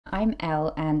I'm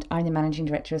Elle and I'm the Managing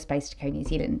Director of SpacetoCo New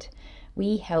Zealand.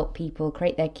 We help people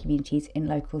create their communities in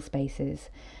local spaces.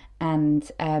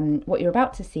 And what you're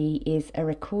about to see is a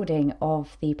recording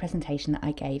of the presentation that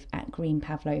I gave at Green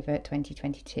Pavlova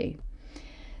 2022.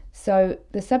 So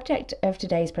the subject of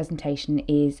today's presentation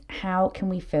is how can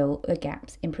we fill the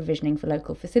gaps in provisioning for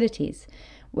local facilities,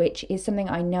 which is something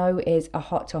I know is a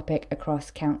hot topic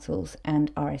across councils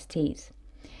and RSTs.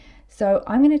 So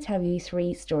I'm going to tell you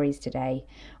 3 stories today.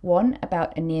 One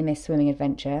about a near-miss swimming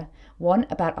adventure, one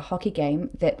about a hockey game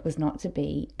that was not to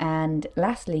be, and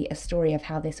lastly a story of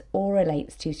how this all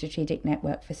relates to strategic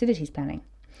network facilities planning.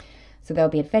 So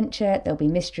there'll be adventure, there'll be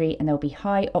mystery, and there'll be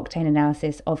high octane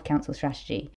analysis of council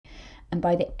strategy. And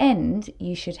by the end,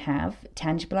 you should have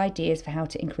tangible ideas for how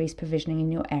to increase provisioning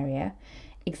in your area,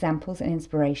 examples and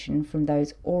inspiration from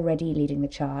those already leading the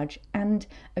charge, and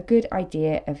a good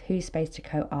idea of who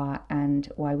SpacetoCo are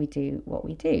and why we do what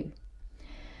we do.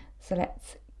 So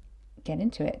let's get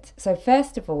into it. So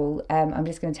first of all, I'm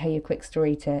just going to tell you a quick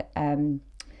story to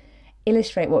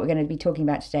illustrate what we're going to be talking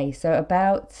about today. So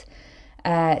about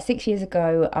 6 years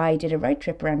ago, I did a road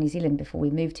trip around New Zealand before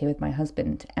we moved here with my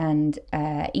husband, and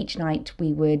each night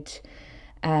we would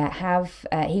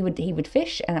he would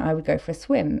fish and I would go for a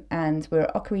swim, and we were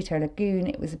at Okarito Lagoon.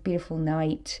 It was a beautiful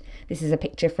night. This is a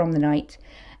picture from the night,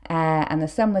 and the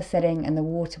sun was setting and the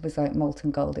water was like molten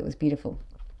gold. It was beautiful.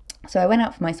 So I went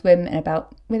out for my swim, and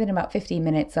within about 15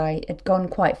 minutes I had gone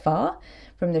quite far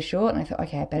from the shore, and I thought,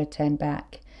 okay, I better turn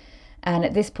back. And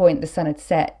at this point the sun had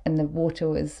set and the water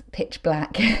was pitch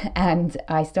black and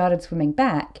I started swimming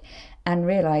back and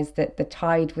realised that the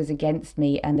tide was against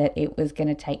me and that it was going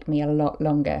to take me a lot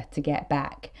longer to get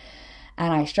back.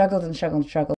 And I struggled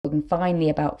and finally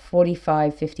about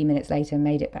 50 minutes later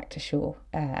made it back to shore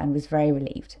and was very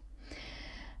relieved.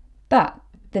 But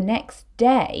the next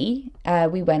day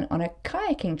we went on a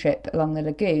kayaking trip along the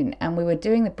lagoon, and we were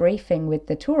doing the briefing with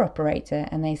the tour operator,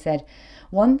 and they said,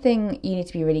 one thing you need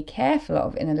to be really careful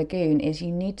of in a lagoon is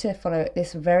you need to follow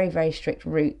this very, very strict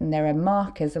route, and there are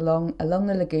markers along the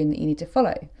lagoon that you need to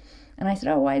follow. And I said,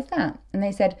 oh, why is that? And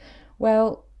they said,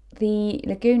 well, the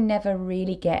lagoon never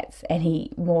really gets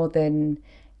any more than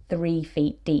 3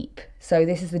 feet deep. So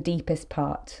this is the deepest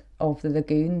part of the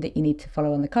lagoon that you need to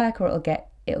follow on the kayak, or it'll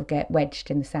get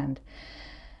wedged in the sand.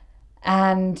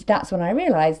 And that's when I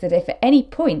realised that if at any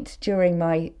point during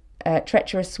my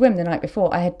treacherous swim the night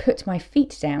before I had put my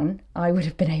feet down, I would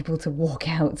have been able to walk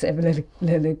out of the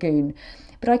lagoon.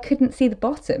 But I couldn't see the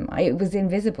bottom. It was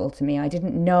invisible to me. I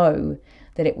didn't know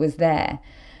that it was there.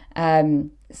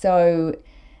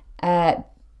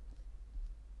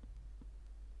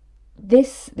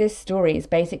 This story is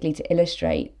basically to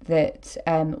illustrate that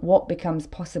what becomes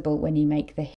possible when you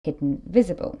make the hidden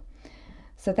visible.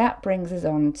 So that brings us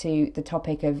on to the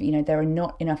topic of, there are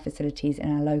not enough facilities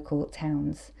in our local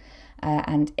towns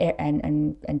and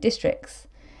districts.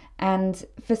 And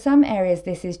for some areas,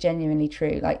 this is genuinely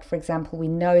true. Like, for example, we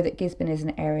know that Gisborne is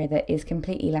an area that is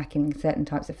completely lacking in certain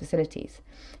types of facilities.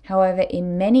 However,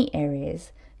 in many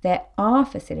areas, there are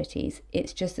facilities.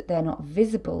 It's just that they're not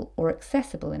visible or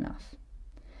accessible enough.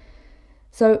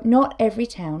 So not every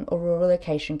town or rural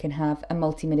location can have a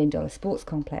multi-million-dollar sports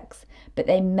complex, but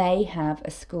they may have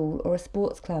a school or a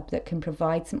sports club that can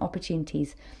provide some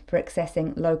opportunities for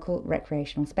accessing local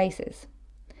recreational spaces.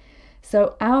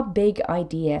 So our big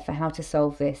idea for how to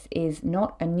solve this is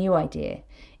not a new idea.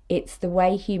 It's the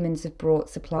way humans have brought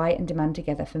supply and demand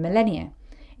together for millennia.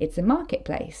 It's a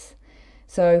marketplace.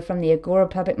 So from the agora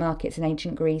public markets in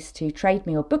ancient Greece to Trade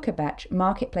Me or Book a Batch,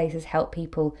 marketplaces help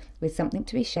people with something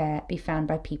to be found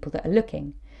by people that are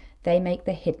looking. They make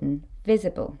the hidden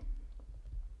visible.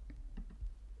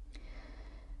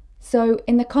 So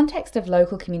in the context of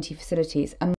local community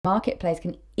facilities, a marketplace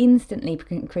can instantly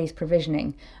increase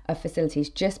provisioning of facilities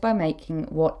just by making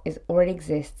what already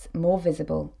exists more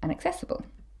visible and accessible.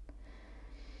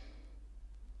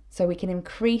 So we can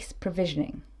increase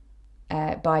provisioning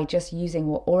by just using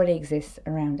what already exists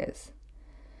around us.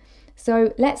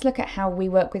 So let's look at how we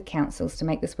work with councils to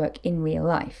make this work in real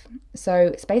life.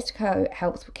 So SpacetoCo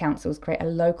helps councils create a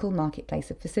local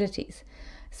marketplace of facilities.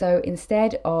 So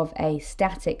instead of a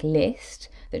static list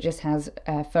that just has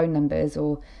phone numbers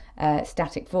or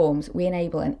static forms, we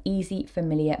enable an easy,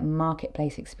 familiar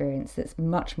marketplace experience that's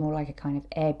much more like a kind of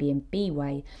Airbnb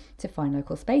way to find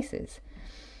local spaces.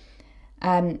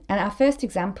 And our first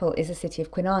example is the city of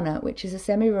Kwinana, which is a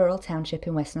semi-rural township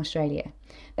in Western Australia.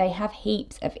 They have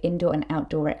heaps of indoor and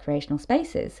outdoor recreational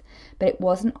spaces, but it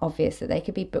wasn't obvious that they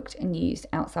could be booked and used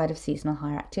outside of seasonal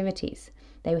hire activities.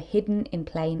 They were hidden in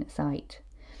plain sight.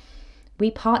 We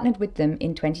partnered with them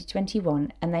in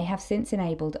 2021, and they have since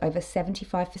enabled over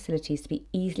 75 facilities to be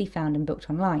easily found and booked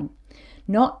online.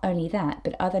 Not only that,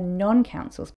 but other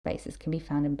non-council spaces can be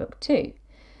found and booked too.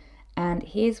 And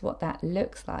here's what that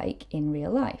looks like in real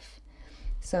life.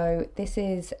 So this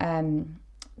is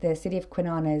the City of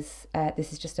Kwinana's,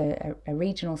 this is just a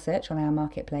regional search on our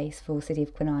marketplace for City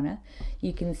of Kwinana.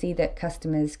 You can see that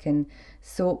customers can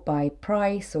sort by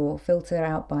price or filter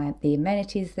out by the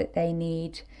amenities that they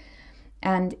need.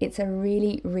 And it's a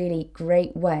really, really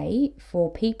great way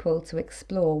for people to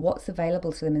explore what's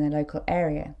available to them in their local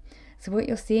area. So what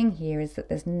you're seeing here is that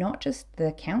there's not just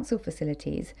the council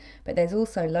facilities, but there's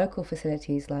also local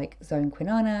facilities like Zone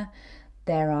Kwinana.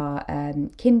 There are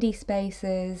kindy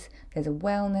spaces, there's a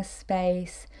wellness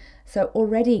space. So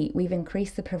already we've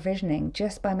increased the provisioning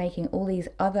just by making all these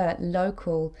other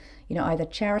local, either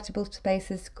charitable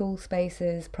spaces, school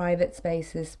spaces, private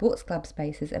spaces, sports club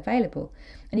spaces available.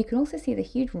 And you can also see the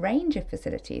huge range of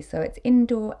facilities. So it's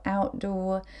indoor,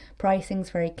 outdoor, pricing's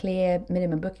very clear,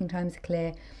 minimum booking times are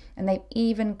clear, and they've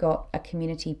even got a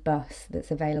community bus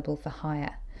that's available for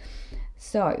hire.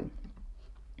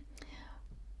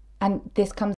 And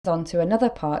this comes on to another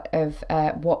part of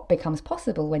what becomes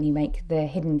possible when you make the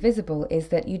hidden visible, is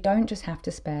that you don't just have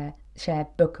to share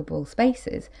bookable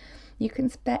spaces. You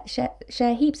can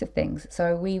share heaps of things.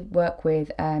 So we work with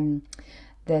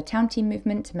the town team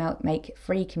movement to make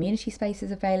free community spaces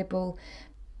available,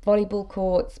 volleyball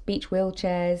courts, beach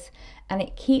wheelchairs, and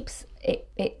it keeps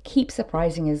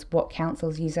surprising us what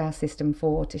councils use our system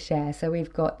for to share. So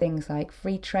we've got things like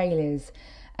free trailers,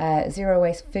 zero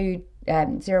waste food,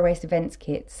 zero waste events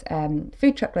kits,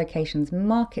 food truck locations,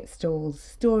 market stalls,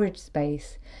 storage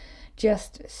space,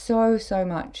 just so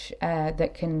much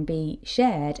that can be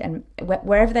shared. And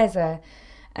wherever there's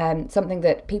something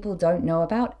that people don't know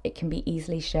about, it can be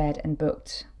easily shared and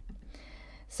booked.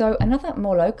 So another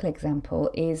more local example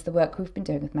is the work we've been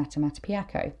doing with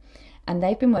Matematikpiako. And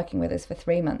they've been working with us for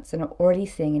 3 months and are already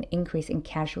seeing an increase in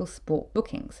casual sport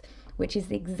bookings, which is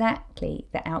exactly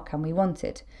the outcome we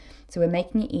wanted. So we're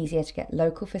making it easier to get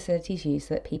local facilities used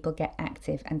so that people get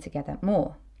active and together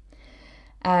more.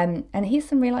 And here's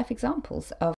some real life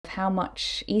examples of how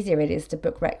much easier it is to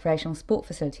book recreational sport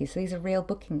facilities. So these are real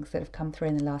bookings that have come through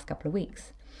in the last couple of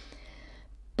weeks.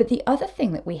 But the other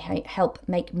thing that we help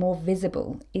make more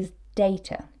visible is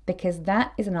data, because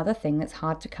that is another thing that's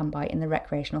hard to come by in the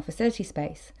recreational facility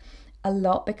space. A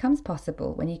lot becomes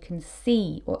possible when you can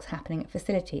see what's happening at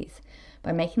facilities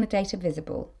by making the data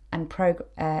visible and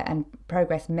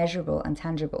progress measurable and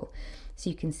tangible. So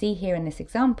you can see here in this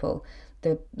example,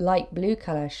 the light blue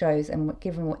colour shows, and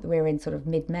given what we're in sort of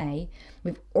mid-May,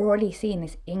 we've already seen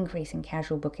this increase in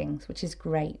casual bookings, which is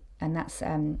great. And that's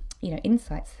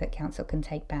insights that council can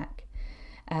take back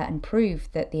and prove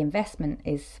that the investment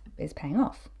is paying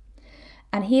off.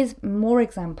 And here's more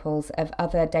examples of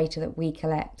other data that we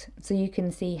collect. So you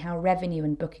can see how revenue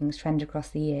and bookings trend across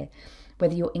the year.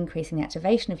 Whether you're increasing the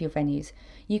activation of your venues,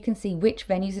 you can see which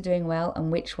venues are doing well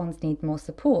and which ones need more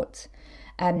support.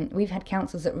 We've had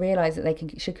councils that realise that they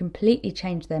should completely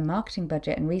change their marketing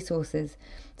budget and resources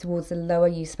towards the lower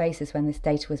use spaces when this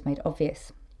data was made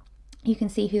obvious. You can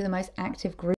see who the most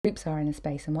active groups are in a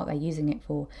space and what they're using it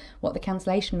for, what the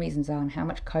cancellation reasons are, and how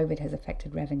much COVID has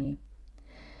affected revenue.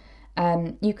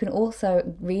 You can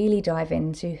also really dive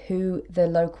into who the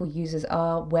local users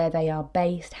are, where they are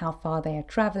based, how far they are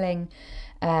travelling,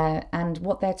 and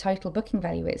what their total booking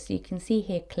value is. So you can see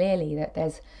here clearly that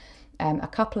there's a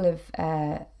couple of,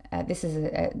 this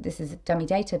is dummy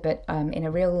data, but in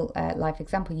a real life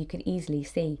example, you could easily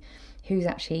see who's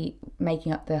actually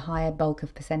making up the higher bulk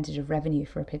of percentage of revenue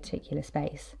for a particular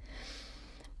space.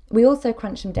 We also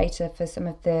crunch some data for some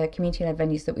of the community-led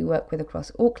venues that we work with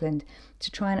across Auckland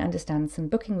to try and understand some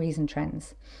booking reason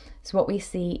trends. So what we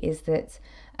see is that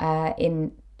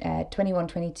in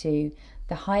 21-22,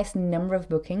 the highest number of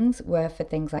bookings were for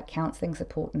things like counselling,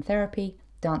 support and therapy,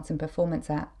 dance and performance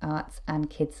arts, and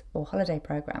kids or holiday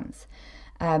programs,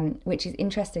 which is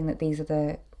interesting that these are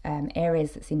the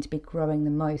areas that seem to be growing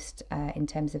the most in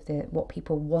terms of what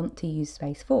people want to use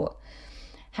space for.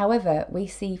 However, we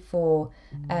see for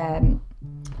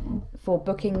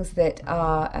bookings that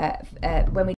are,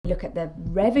 when we look at the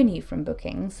revenue from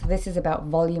bookings, so this is about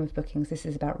volume of bookings, this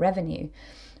is about revenue,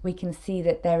 we can see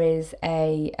that there is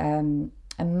a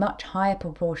much higher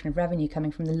proportion of revenue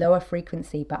coming from the lower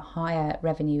frequency but higher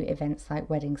revenue events like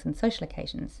weddings and social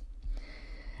occasions.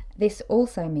 This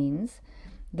also means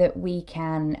that we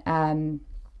can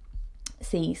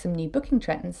see some new booking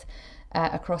trends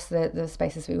across the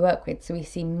spaces we work with. So we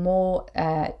see more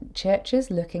churches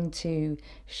looking to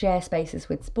share spaces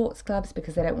with sports clubs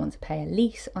because they don't want to pay a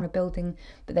lease on a building,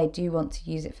 but they do want to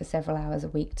use it for several hours a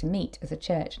week to meet as a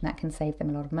church, and that can save them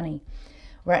a lot of money.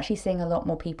 We're actually seeing a lot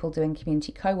more people doing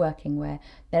community co-working where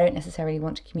they don't necessarily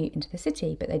want to commute into the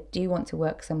city, but they do want to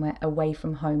work somewhere away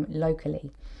from home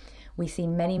locally. We see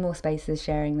many more spaces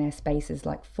sharing their spaces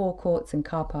like forecourts and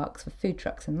car parks for food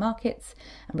trucks and markets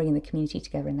and bringing the community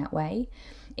together in that way.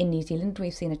 In New Zealand,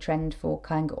 we've seen a trend for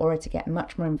Kāinga Ora to get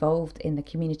much more involved in the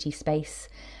community space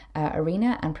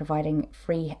arena and providing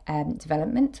free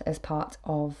development as part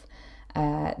of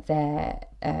their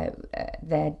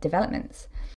developments.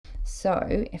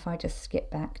 So if I just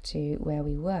skip back to where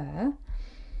we were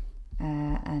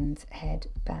and head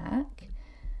back,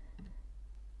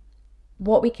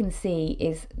 what we can see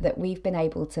is that we've been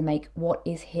able to make what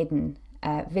is hidden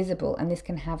visible, and this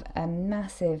can have a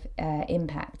massive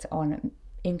impact on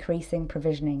increasing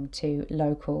provisioning to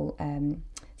local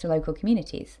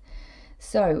communities.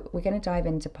 So we're going to dive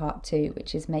into part 2,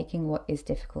 which is making what is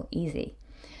difficult easy.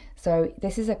 So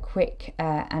this is a quick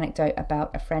anecdote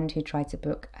about a friend who tried to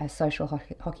book a social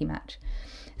hockey match.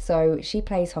 So she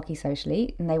plays hockey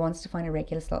socially and they wanted to find a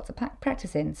regular slot to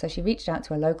practice in. So she reached out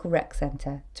to a local rec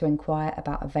centre to inquire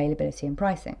about availability and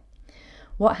pricing.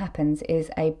 What happens is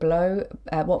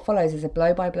what follows is a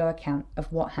blow-by-blow account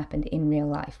of what happened in real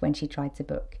life when she tried to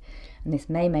book. And this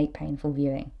may make painful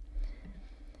viewing.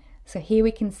 So here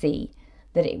we can see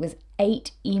that it was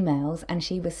 8 emails and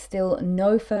she was still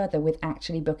no further with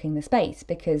actually booking the space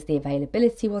because the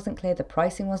availability wasn't clear, the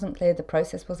pricing wasn't clear, the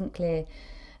process wasn't clear.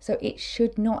 So it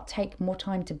should not take more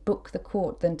time to book the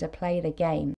court than to play the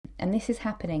game. And this is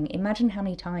happening. Imagine how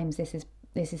many times this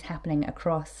is happening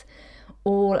across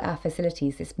all our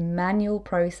facilities. This manual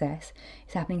process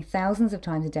is happening thousands of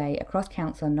times a day across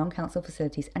council and non-council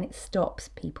facilities, and it stops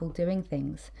people doing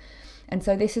things. And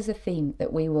so this is a theme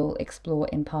that we will explore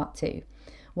in part 2.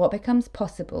 What becomes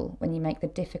possible when you make the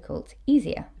difficult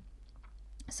easier?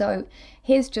 So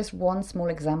here's just one small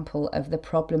example of the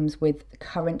problems with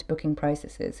current booking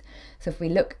processes. So if we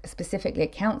look specifically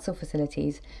at council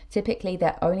facilities, typically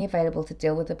they're only available to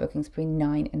deal with the bookings between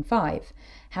 9 and 5.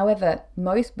 However,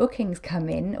 most bookings come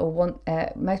in, or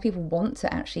most people want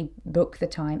to actually book the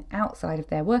time outside of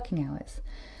their working hours.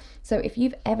 So if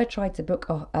you've ever tried to book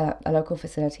a local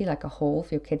facility like a hall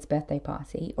for your kid's birthday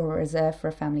party or a reserve for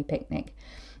a family picnic,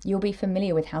 you'll be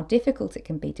familiar with how difficult it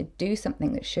can be to do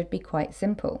something that should be quite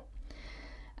simple.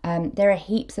 There are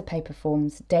heaps of paper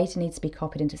forms, data needs to be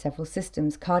copied into several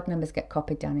systems, card numbers get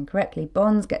copied down incorrectly,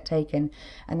 bonds get taken,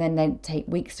 and then they take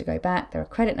weeks to go back. There are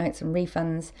credit notes and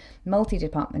refunds,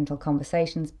 multi-departmental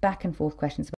conversations, back and forth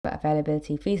questions about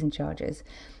availability, fees and charges.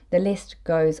 The list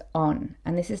goes on,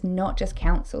 and this is not just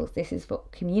councils, this is for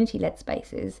community-led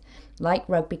spaces like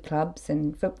rugby clubs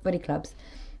and footy clubs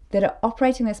that are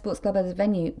operating their sports club as a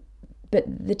venue, but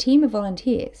the team are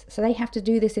volunteers, so they have to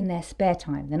do this in their spare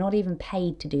time. They're not even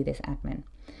paid to do this admin.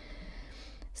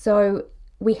 So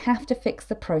we have to fix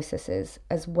the processes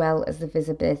as well as the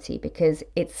visibility, because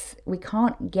we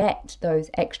can't get those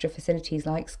extra facilities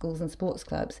like schools and sports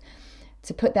clubs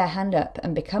to put their hand up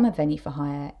and become a venue for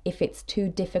hire if it's too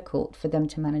difficult for them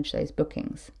to manage those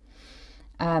bookings.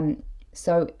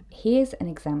 So here's an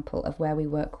example of where we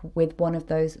work with one of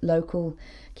those local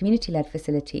community-led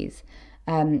facilities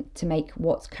to make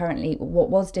what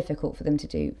was difficult for them to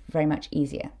do very much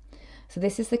easier. So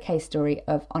this is the case story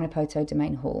of Onipoto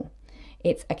Domain Hall.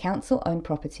 It's a council-owned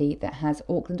property that has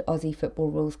Auckland Aussie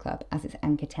Football Rules Club as its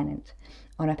anchor tenant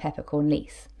on a peppercorn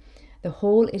lease. The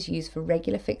hall is used for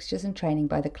regular fixtures and training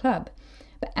by the club,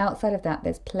 but outside of that,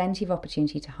 there's plenty of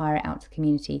opportunity to hire it out to the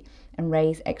community and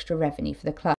raise extra revenue for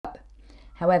the club.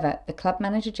 However, the club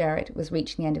manager, Jared, was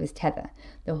reaching the end of his tether.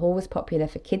 The hall was popular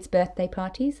for kids' birthday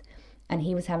parties, and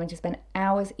he was having to spend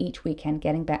hours each weekend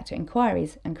getting back to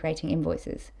inquiries and creating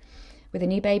invoices. With a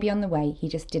new baby on the way, he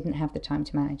just didn't have the time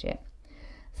to manage it.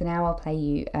 So now I'll play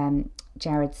you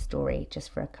Jared's story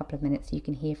just for a couple of minutes so you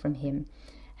can hear from him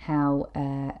how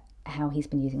he's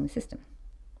been using the system.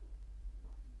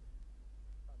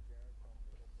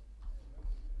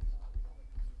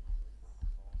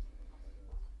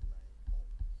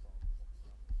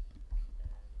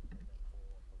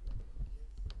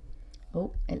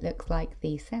 Oh, it looks like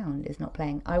the sound is not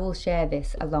playing. I will share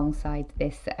this alongside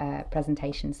this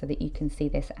presentation so that you can see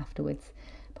this afterwards.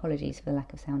 Apologies for the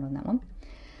lack of sound on that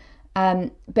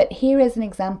one. But here is an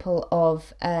example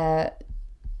of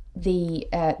the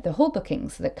hall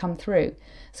bookings that come through.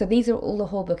 So these are all the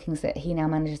hall bookings that he now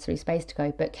manages through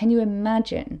SpacetoCo. But can you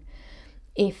imagine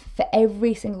if for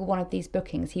every single one of these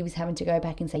bookings he was having to go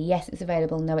back and say, yes, it's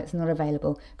available, no, it's not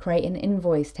available, create an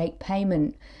invoice, take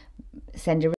payment,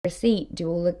 send a receipt, do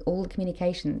all the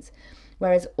communications.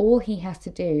 Whereas all he has to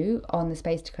do on the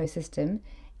SpacetoCo system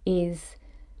is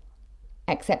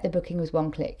accept the booking with one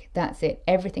click. That's it.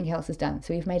 Everything else is done.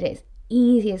 So we've made it as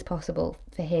easy as possible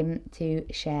for him to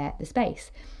share the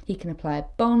space. He can apply a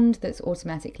bond that's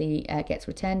automatically gets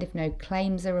returned if no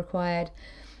claims are required.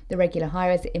 The regular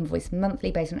hires are invoiced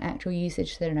monthly based on actual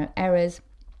usage, so there are no errors.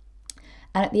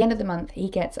 And at the end of the month, he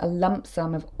gets a lump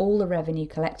sum of all the revenue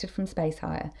collected from space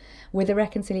hire with a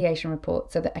reconciliation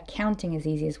report, so that accounting is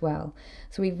easy as well.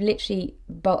 So we've literally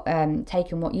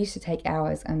taken what used to take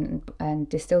hours and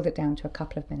distilled it down to a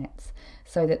couple of minutes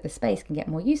so that the space can get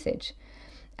more usage.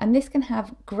 And this can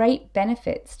have great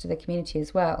benefits to the community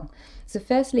as well. So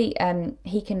firstly,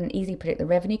 he can easily predict the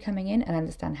revenue coming in and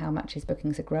understand how much his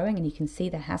bookings are growing. And you can see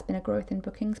there has been a growth in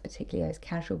bookings, particularly those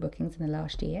casual bookings in the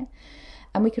last year.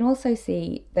 And we can also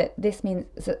see that this means,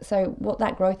 so what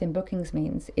that growth in bookings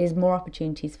means is more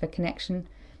opportunities for connection,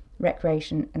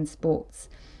 recreation and sports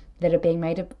that are being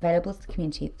made available to the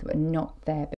community that were not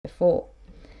there before.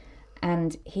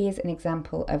 And here's an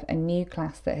example of a new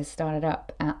class that has started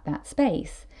up at that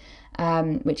space,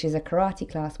 which is a karate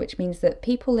class, which means that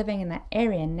people living in that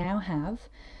area now have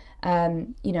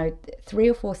 3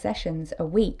 or 4 sessions a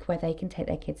week where they can take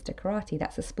their kids to karate.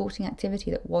 That's a sporting activity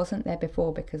that wasn't there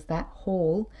before, because that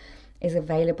hall is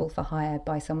available for hire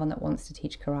by someone that wants to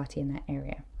teach karate in that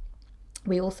area.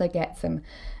 We also get some,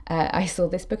 I saw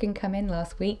this booking come in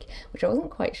last week, which I wasn't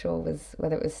quite sure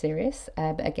whether it was serious,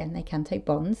 but again, they can take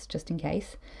bonds just in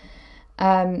case.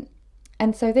 And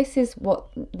so this is what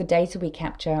the data we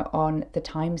capture on the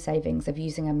time savings of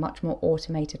using a much more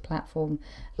automated platform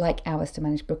like ours to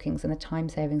manage bookings, and the time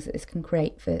savings that this can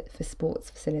create for sports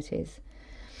facilities.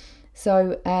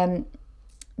 So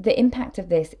the impact of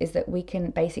this is that we can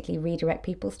basically redirect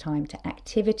people's time to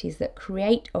activities that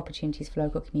create opportunities for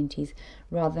local communities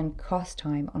rather than cost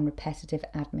time on repetitive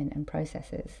admin and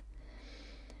processes.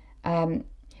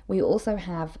 We also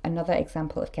have another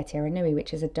example of Ketera Nui,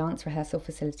 which is a dance rehearsal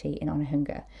facility in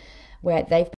Onehunga, where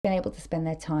they've been able to spend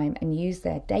their time and use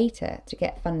their data to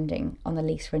get funding on the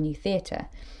lease for a new theatre.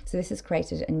 So this has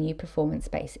created a new performance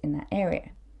space in that area.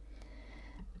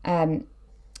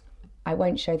 I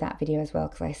won't show that video as well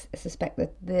because I suspect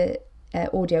that the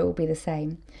audio will be the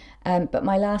same. But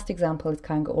my last example is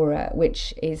Kainga Ora,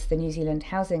 which is the New Zealand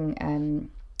Housing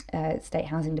State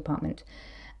Housing Department,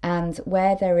 and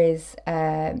where there is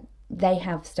they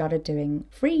have started doing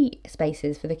free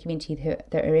spaces for the community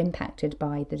that are impacted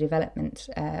by the development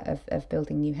of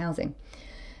building new housing.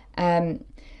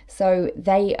 So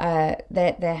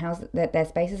their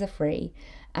spaces are free,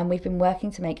 and we've been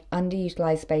working to make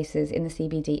underutilised spaces in the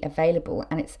CBD available,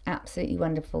 and it's absolutely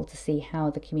wonderful to see how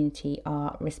the community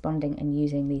are responding and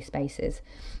using these spaces.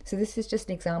 So this is just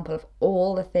an example of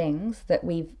all the things that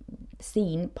we've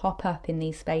seen pop up in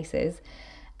these spaces.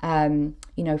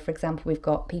 For example, we've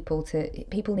got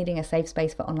people needing a safe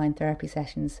space for online therapy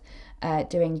sessions,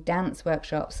 doing dance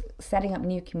workshops, setting up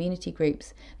new community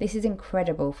groups. This is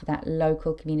incredible for that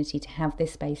local community to have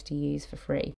this space to use for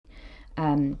free.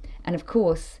 And of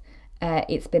course,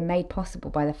 it's been made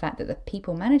possible by the fact that the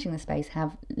people managing the space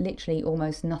have literally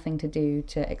almost nothing to do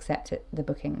to accept the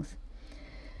bookings.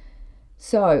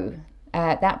 So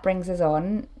that brings us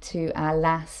on to our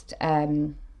last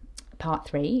part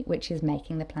 3, which is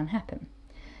making the plan happen.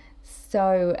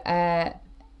 So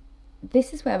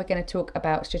this is where we're going to talk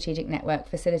about strategic network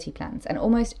facility plans, and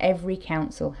almost every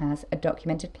council has a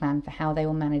documented plan for how they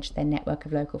will manage their network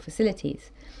of local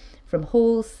facilities, from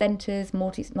halls, centres,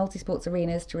 multi-sports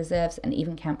arenas to reserves and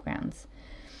even campgrounds.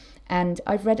 And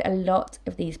I've read a lot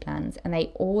of these plans, and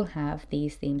they all have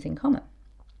these themes in common.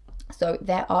 So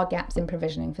there are gaps in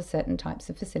provisioning for certain types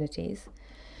of facilities.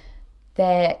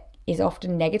 There is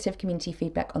often negative community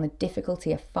feedback on the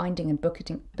difficulty of finding and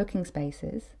booking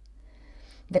spaces.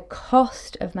 The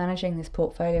cost of managing this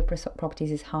portfolio of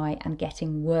properties is high and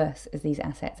getting worse as these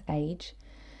assets age.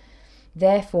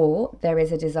 Therefore, there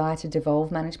is a desire to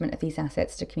devolve management of these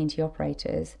assets to community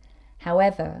operators.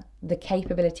 However, the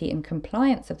capability and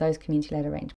compliance of those community-led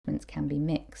arrangements can be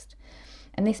mixed.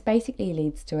 And this basically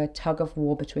leads to a tug of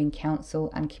war between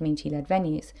council and community-led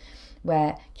venues,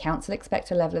 where council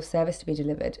expect a level of service to be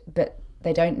delivered, but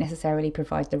they don't necessarily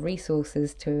provide the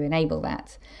resources to enable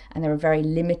that. And there are very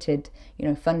limited,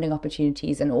 funding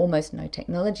opportunities and almost no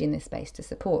technology in this space to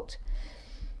support.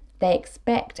 They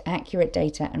expect accurate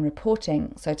data and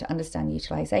reporting, so to understand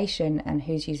utilisation and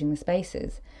who's using the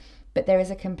spaces. But there is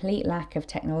a complete lack of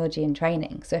technology and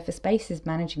training. So if a space is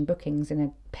managing bookings in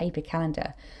a paper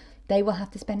calendar, they will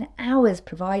have to spend hours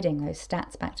providing those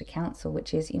stats back to council,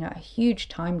 which is, a huge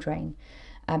time drain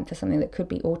for something that could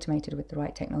be automated with the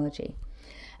right technology.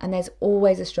 And there's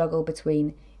always a struggle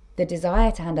between the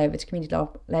desire to hand over to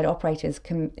community-led operators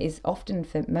is often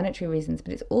for monetary reasons,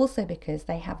 but it's also because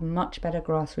they have much better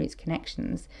grassroots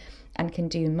connections and can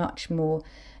do much more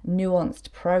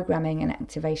nuanced programming and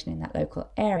activation in that local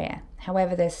area.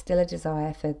 However, there's still a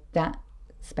desire for that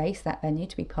space, that venue,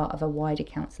 to be part of a wider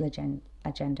council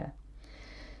agenda.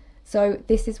 So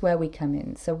this is where we come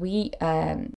in. So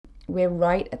we're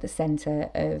right at the centre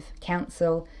of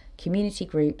council, community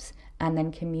groups, and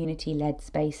then community-led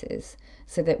spaces,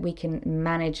 so that we can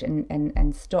manage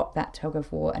and stop that tug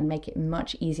of war and make it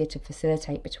much easier to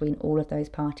facilitate between all of those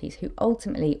parties who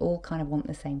ultimately all kind of want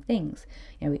the same things.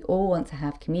 We all want to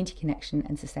have community connection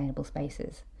and sustainable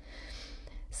spaces.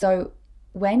 So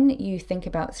when you think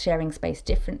about sharing space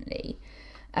differently,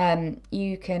 there's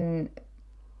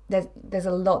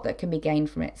a lot that can be gained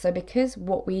from it. So because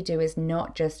what we do is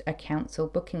not just a council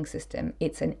booking system,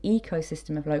 it's an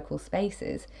ecosystem of local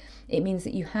spaces, it means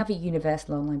that you have a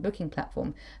universal online booking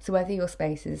platform. So whether your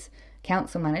space is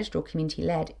council managed or community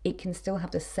led, it can still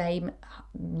have the same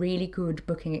really good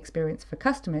booking experience for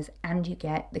customers, and you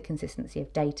get the consistency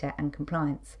of data and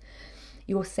compliance.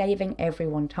 You're saving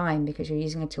everyone time because you're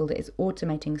using a tool that is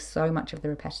automating so much of the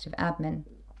repetitive admin.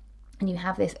 And you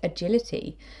have this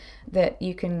agility that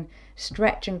you can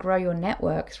stretch and grow your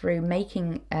network through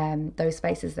making those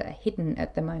spaces that are hidden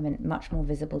at the moment much more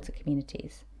visible to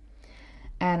communities.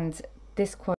 And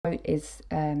this quote is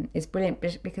brilliant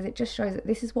because it just shows that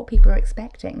this is what people are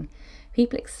expecting.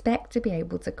 People expect to be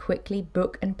able to quickly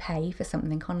book and pay for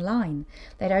something online.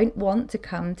 They don't want to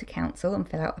come to council and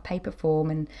fill out a paper form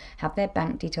and have their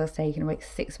bank details taken and wait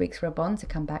 6 weeks for a bond to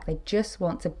come back. They just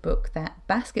want to book that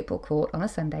basketball court on a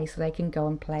Sunday so they can go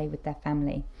and play with their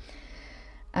family.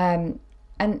 And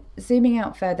zooming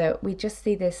out further, we just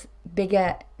see this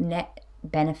bigger net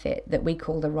benefit that we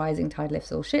call the rising tide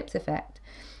lifts all ships effect,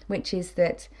 which is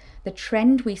that the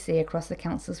trend we see across the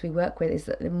councils we work with is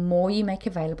that the more you make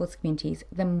available to communities,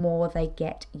 the more they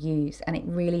get used, and it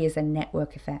really is a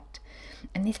network effect.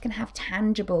 And this can have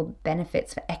tangible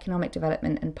benefits for economic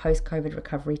development and post-COVID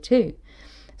recovery too.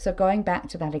 So going back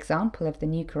to that example of the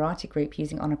new karate group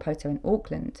using Onopoto in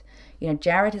Auckland,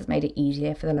 Jared has made it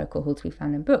easier for the local hall to be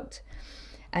found and booked.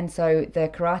 And so the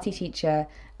karate teacher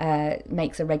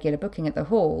makes a regular booking at the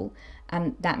hall,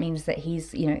 and that means that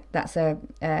he's, that's a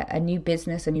new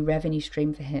business, a new revenue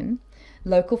stream for him.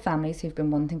 Local families who've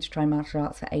been wanting to try martial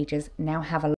arts for ages now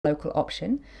have a local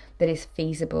option that is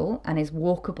feasible and is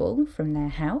walkable from their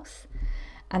house.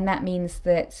 And that means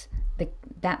that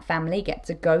that family get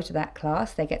to go to that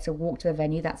class, they get to walk to the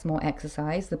venue, that's more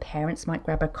exercise. The parents might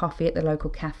grab a coffee at the local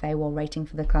cafe while waiting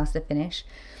for the class to finish.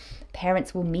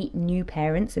 Parents will meet new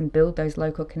parents and build those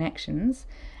local connections.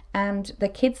 And the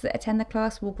kids that attend the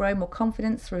class will grow more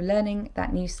confidence through learning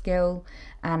that new skill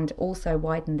and also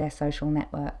widen their social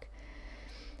network.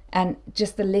 And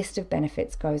just the list of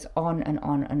benefits goes on and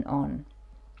on and on.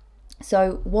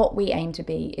 So what we aim to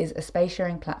be is a space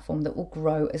sharing platform that will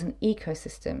grow as an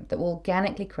ecosystem, that will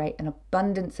organically create an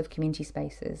abundance of community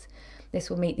spaces. This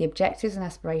will meet the objectives and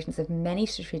aspirations of many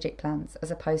strategic plans, as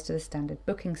opposed to the standard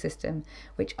booking system,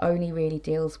 which only really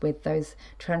deals with those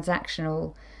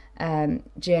transactional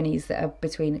journeys that are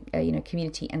between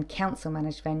community and council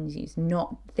managed venues,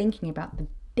 not thinking about the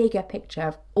bigger picture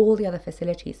of all the other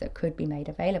facilities that could be made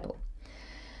available.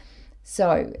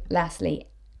 So lastly,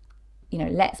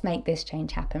 let's make this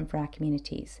change happen for our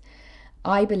communities.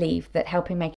 I believe that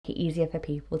helping make it easier for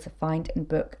people to find and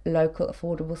book local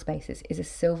affordable spaces is a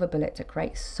silver bullet to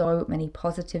create so many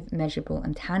positive, measurable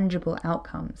and tangible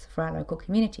outcomes for our local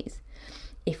communities.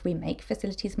 If we make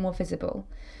facilities more visible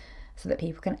so that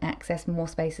people can access more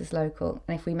spaces local,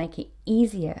 and if we make it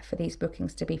easier for these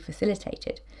bookings to be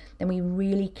facilitated, then we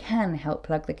really can help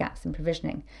plug the gaps in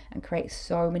provisioning and create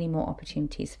so many more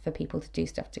opportunities for people to do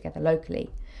stuff together locally.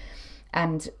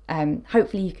 And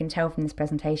hopefully you can tell from this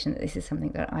presentation that this is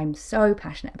something that I'm so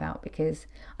passionate about, because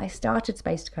I started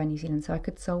SpacetoCo New Zealand so I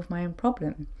could solve my own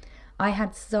problem. I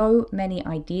had so many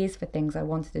ideas for things I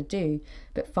wanted to do,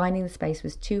 but finding the space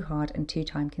was too hard and too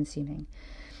time consuming.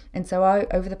 And so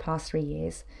over the past 3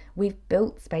 years, we've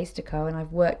built SpacetoCo, and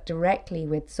I've worked directly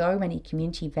with so many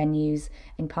community venues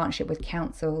in partnership with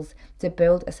councils to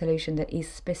build a solution that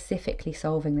is specifically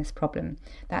solving this problem.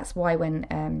 That's why when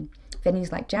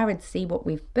venues like Jared see what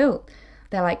we've built,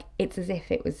 they're like, it's as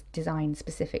if it was designed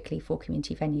specifically for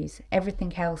community venues.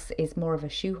 Everything else is more of a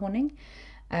shoehorning.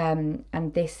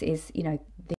 And this is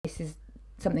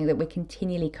something that we're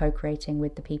continually co-creating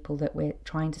with the people that we're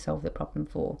trying to solve the problem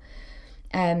for.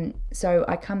 So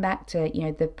I come back to,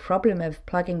 the problem of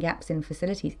plugging gaps in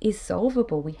facilities is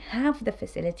solvable. We have the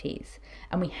facilities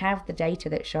and we have the data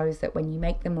that shows that when you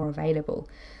make them more available,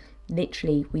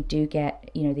 literally we do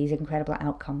get, these incredible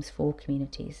outcomes for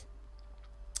communities.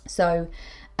 So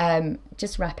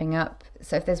just wrapping up,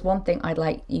 so if there's one thing I'd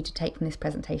like you to take from this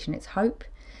presentation, it's hope.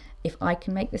 If I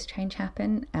can make this change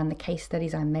happen and the case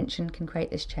studies I mentioned can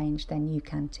create this change, then you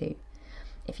can too.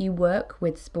 If you work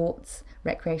with sports,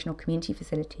 recreational community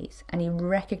facilities, and you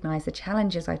recognise the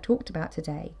challenges I talked about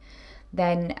today,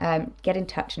 then get in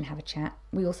touch and have a chat.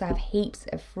 We also have heaps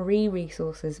of free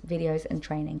resources, videos and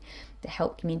training to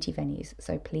help community venues,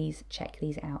 so please check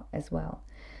these out as well.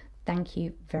 Thank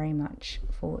you very much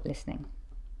for listening.